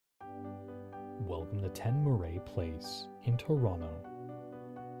Welcome to 10 Moray Place in Toronto.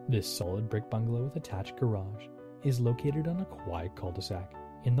 This solid brick bungalow with attached garage is located on a quiet cul-de-sac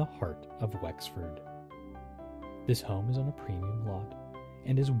in the heart of Wexford. This home is on a premium lot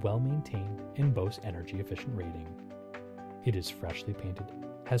and is well maintained and boasts energy efficient rating. It is freshly painted,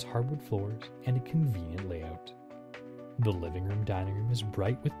 has hardwood floors, and a convenient layout. The living room dining room is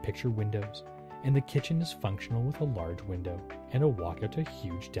bright with picture windows, and the kitchen is functional with a large window and a walkout to a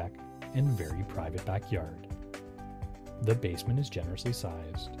huge deck and very private backyard. The basement is generously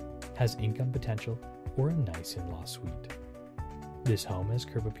sized, has income potential, or a nice in-law suite. This home has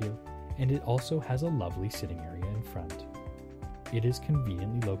curb appeal, and it also has a lovely sitting area in front. It is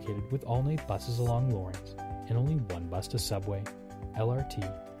conveniently located with all-night buses along Lawrence and only one bus to Subway, LRT,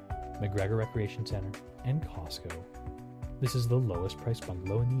 McGregor Recreation Center, and Costco. This is the lowest priced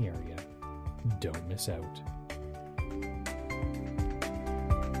bungalow in the area. Don't miss out.